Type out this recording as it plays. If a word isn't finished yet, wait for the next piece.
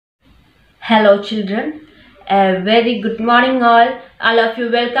Hello children, a very good morning all of you,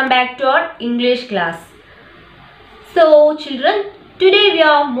 welcome back to our English class. So children, today we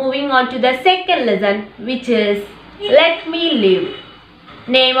are moving on to the second lesson, which is Let Me Live.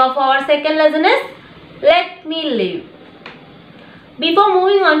 Name of our second lesson is Let Me Live. Before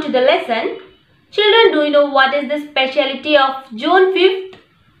moving on to the lesson, children, do you know what is the speciality of June 5th?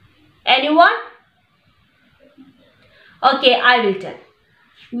 Anyone? Okay, I will tell.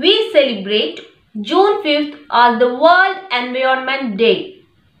 We celebrate June 5th as the World Environment Day.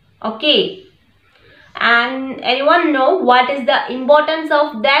 Okay. And anyone know what is the importance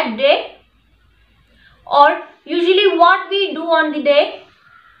of that day? Or usually what we do on the day?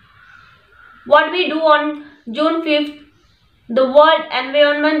 What we do on June 5th, the World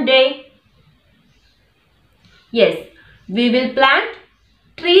Environment Day? Yes, we will plant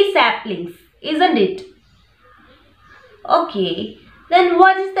tree saplings, isn't it? Okay. Then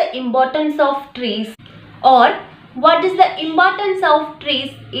what is the importance of trees, or what is the importance of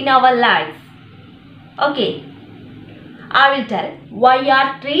trees in our life? Okay, I will tell why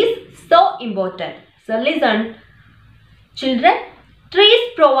are trees so important. So listen, children,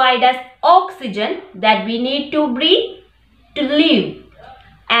 trees provide us oxygen that we need to breathe to live,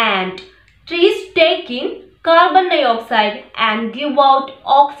 and trees take in carbon dioxide and give out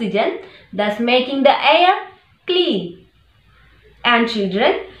oxygen, thus making the air clean. And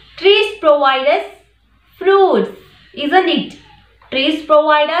children, trees provide us fruits, isn't it? Trees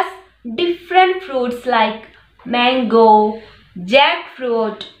provide us different fruits like mango,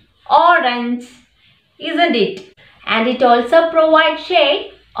 jackfruit, orange, isn't it? And it also provides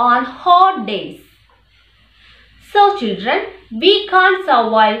shade on hot days. So children, we can't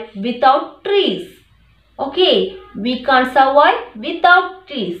survive without trees. Okay, we can't survive without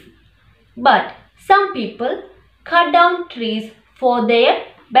trees. But some people cut down trees for their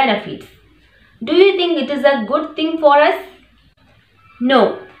benefits. Do you think it is a good thing for us?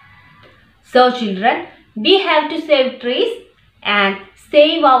 No. So children, we have to save trees and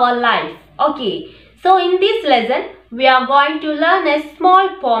save our life. Okay. So in this lesson, we are going to learn a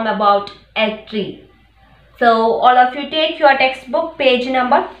small poem about a tree. So all of you take your textbook, page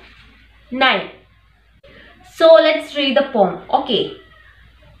number 9. So let's read the poem. Okay.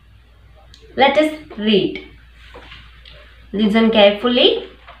 Let us read. Listen carefully.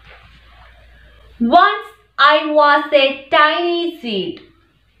 Once I was a tiny seed.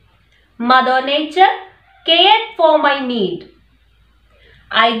 Mother Nature cared for my need.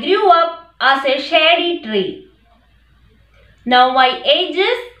 I grew up as a shady tree. Now my age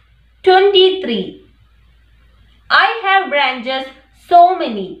is 23. I have branches so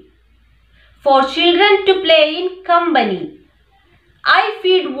many for children to play in company. I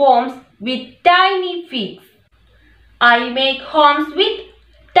feed worms with tiny figs. I make homes with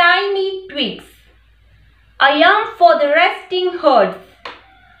tiny twigs. I am for the resting herds,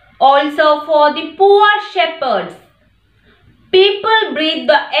 also for the poor shepherds. People breathe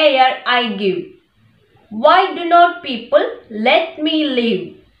the air I give. Why do not people let me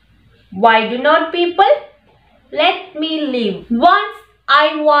live? Why do not people let me live? Once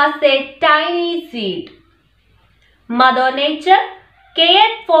I was a tiny seed. Mother Nature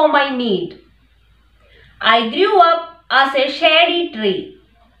cared for my need. I grew up as a shady tree.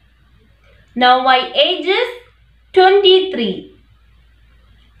 Now my age is 23.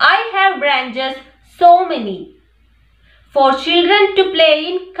 I have branches so many for children to play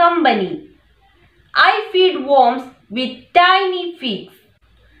in company. I feed worms with tiny figs.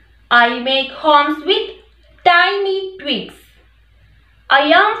 I make homes with tiny twigs. I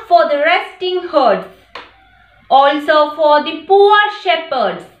am for the resting herds, also for the poor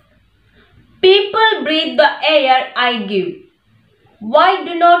shepherds. People breathe the air I give. Why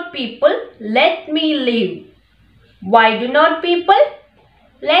do not people let me live? Why do not people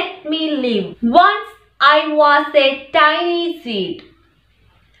let me live? Once I was a tiny seed.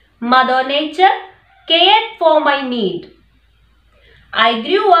 Mother Nature cared for my need. I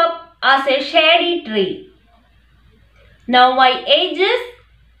grew up as a shady tree. Now my age is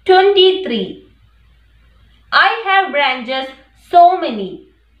 23. I have branches so many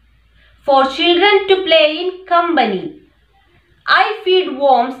for children to play in company. I feed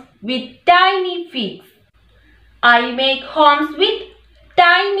worms with tiny figs. I make homes with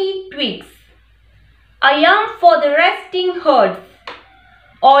tiny twigs. I am for the resting herds,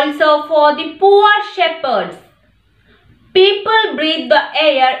 also for the poor shepherds. People breathe the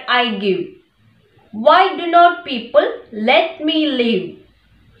air I give. Why do not people let me live?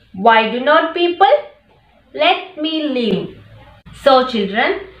 Why do not people let me live? So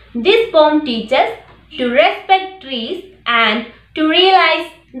children, this poem teaches to respect trees and to realize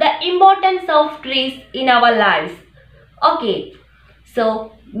the importance of trees in our lives. Okay,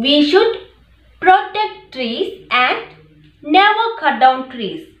 so we should protect trees and never cut down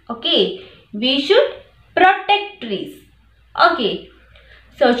trees. Okay, we should protect trees. Okay,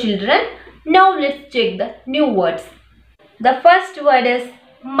 so children, now let's check the new words. The first word is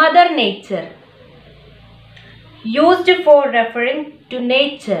Mother Nature. Used for referring to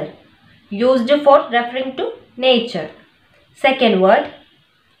nature. Used for referring to nature. Second word,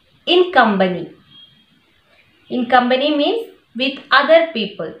 in company. In company means with other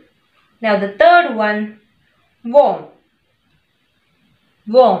people. Now the third one, warm.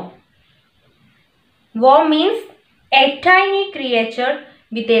 Worm. Worm means a tiny creature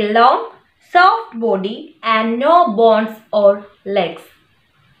with a long, soft body and no bones or legs.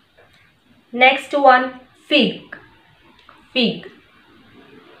 Next one, fig. Fig.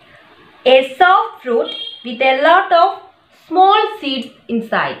 A soft fruit with a lot of small seeds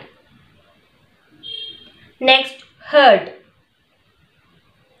inside. Next, herd.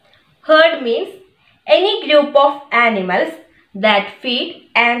 Herd means any group of animals that feed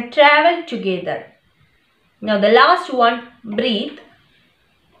and travel together. Now the last one, breathe.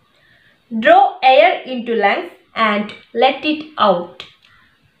 Draw air into lungs and let it out.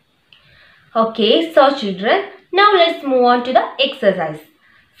 Okay, so children, now let's move on to the exercise.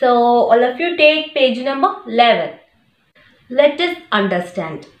 So all of you take page number 11. Let us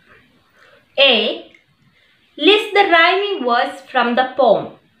understand. A. List the rhyming words from the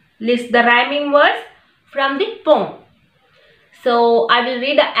poem. List the rhyming words from the poem. So I will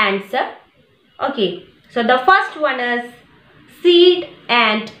read the answer. Okay, so the first one is seed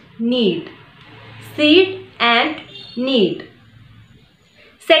and need. Seed and need.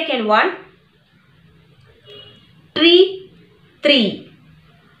 Second one, tree, tree.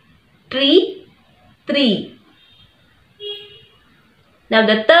 Tree, tree. Now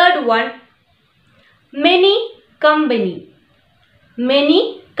the third one, many, company.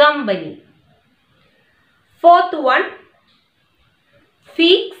 Many, company. Fourth one,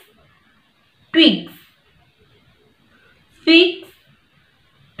 figs, twigs. Figs,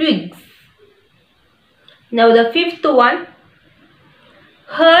 twigs. Now the fifth one,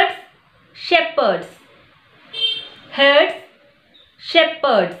 herds, shepherds. Herds,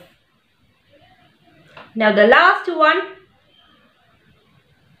 shepherds. Now the last one,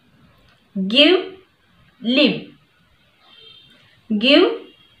 give, live. Give,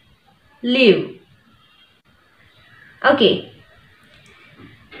 live. Okay.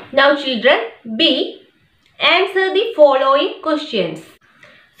 Now children, B. Answer the following questions.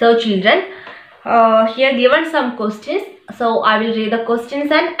 So children, here given some questions. So I will read the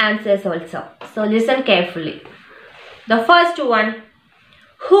questions and answers also. So listen carefully. The first one,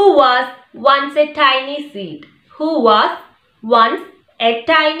 who was once a tiny seed? Who was once a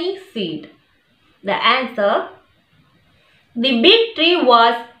tiny seed? The answer, the big tree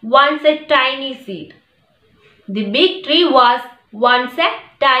was once a tiny seed. The big tree was once a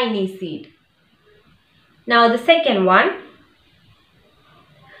tiny seed. Now the second one,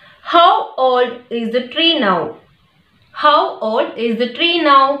 how old is the tree now? How old is the tree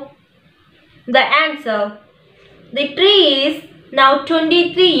now? The answer, the tree is now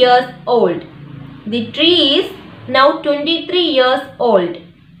 23 years old. The tree is now 23 years old.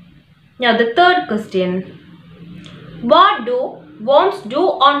 Now the third question, what do worms do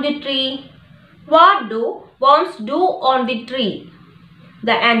on the tree? What do worms do on the tree?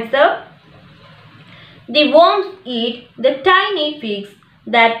 The answer, the worms eat the tiny figs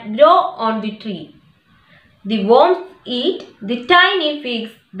that grow on the tree. The worms eat the tiny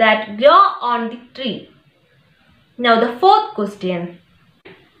figs that grow on the tree. Now the fourth question,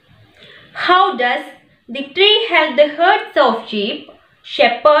 how does the tree help the herds of sheep,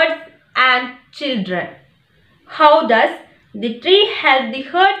 shepherds and children? How does the tree help the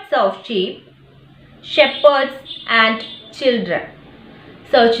herds of sheep, shepherds and children?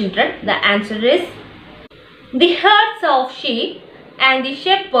 So children, the answer is, the herds of sheep and the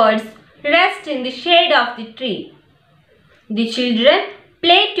shepherds rest in the shade of the tree. The children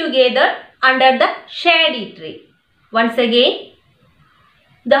play together under the shady tree. Once again,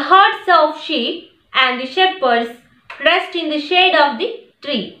 the herds of sheep and the shepherds rest in the shade of the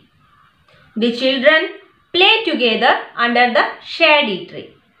tree. The children play together under the shady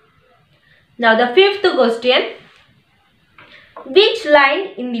tree. Now the fifth question, which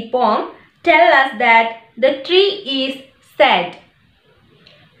line in the poem tells us that the tree is sad?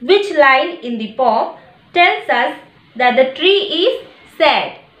 Which line in the poem tells us that the tree is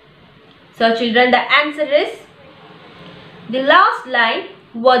sad? So children, the answer is the last line,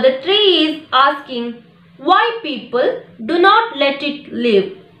 where the tree is asking why people do not let it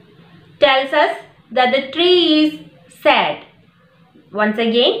live. tells us that the tree is sad. Once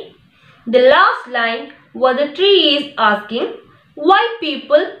again, the last line where the tree is asking why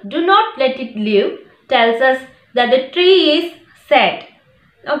people do not let it live tells us that the tree is sad.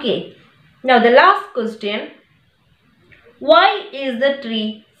 Okay, now the last question. Why is the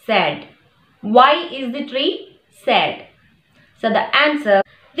tree sad? Why is the tree sad? So the answer,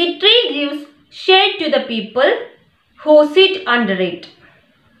 the tree gives shade to the people who sit under it.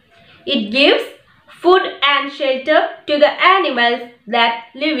 It gives food and shelter to the animals that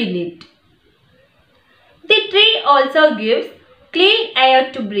live in it. The tree also gives clean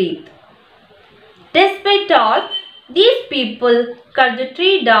air to breathe. Despite all, these people cut the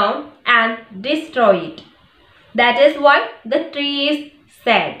tree down and destroy it. That is why the tree is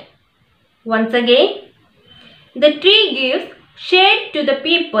sad. Once again, the tree gives shade to the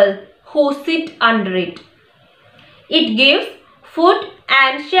people who sit under it. It gives food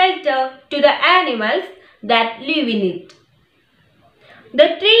and shelter to the animals that live in it.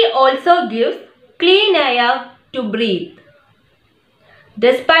 The tree also gives clean air to breathe.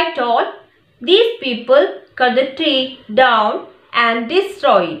 Despite all, these people cut the tree down and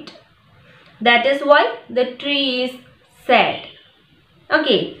destroy it. That is why the tree is sad.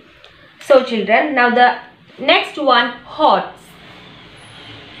 Okay. So children, now the next one, hordes.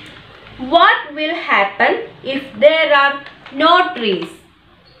 What will happen if there are no trees?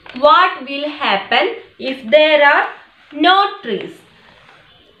 What will happen if there are no trees?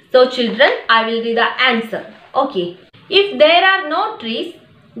 So children, I will read the answer. Okay. If there are no trees,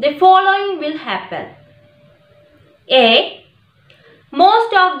 the following will happen. A.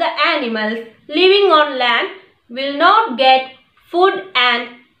 Most of the animals living on land will not get food and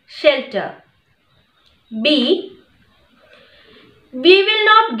shelter. B. We will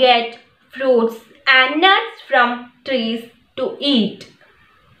not get fruits and nuts from trees to eat.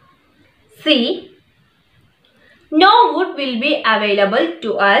 C. No wood will be available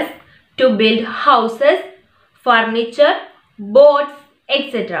to us to build houses, furniture, boats,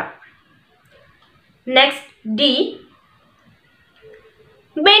 etc. Next, D.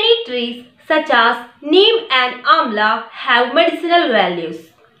 Many trees such as neem and amla have medicinal values.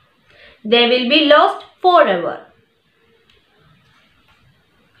 They will be lost forever.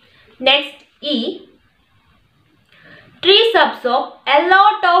 Next, E. Trees absorb a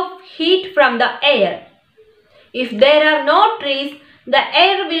lot of heat from the air. If there are no trees, the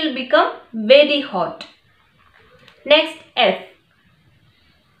air will become very hot. Next, F.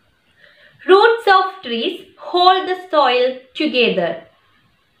 Roots of trees hold the soil together.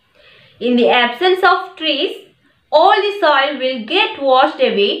 In the absence of trees, all the soil will get washed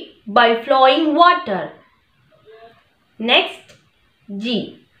away by flowing water. Next,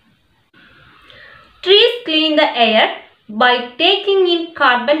 G. Trees clean the air by taking in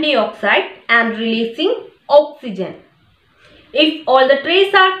carbon dioxide and releasing oxygen. If all the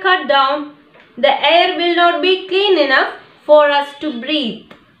trees are cut down, the air will not be clean enough for us to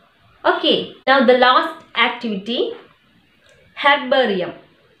breathe. Okay, now the last activity, herbarium.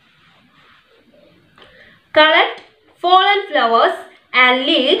 Collect fallen flowers and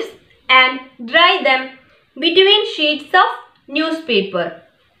leaves and dry them between sheets of newspaper.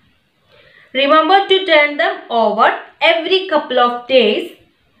 Remember to turn them over every couple of days,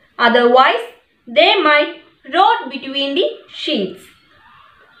 otherwise they might rot between the sheets.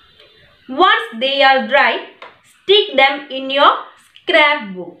 Once they are dry, stick them in your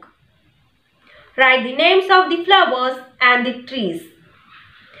scrapbook. Write the names of the flowers and the trees.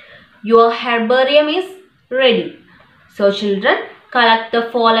 Your herbarium is ready. So children, collect the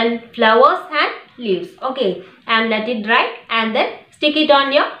fallen flowers and leaves. Okay, and let it dry and then stick it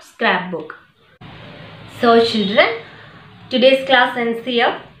on your scrapbook. So children, today's class ends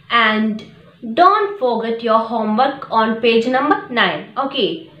here, and don't forget your homework on page number 9.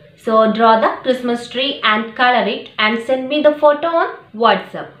 Okay, so draw the Christmas tree and color it and send me the photo on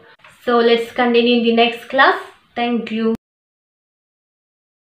WhatsApp. So let's continue in the next class. Thank you.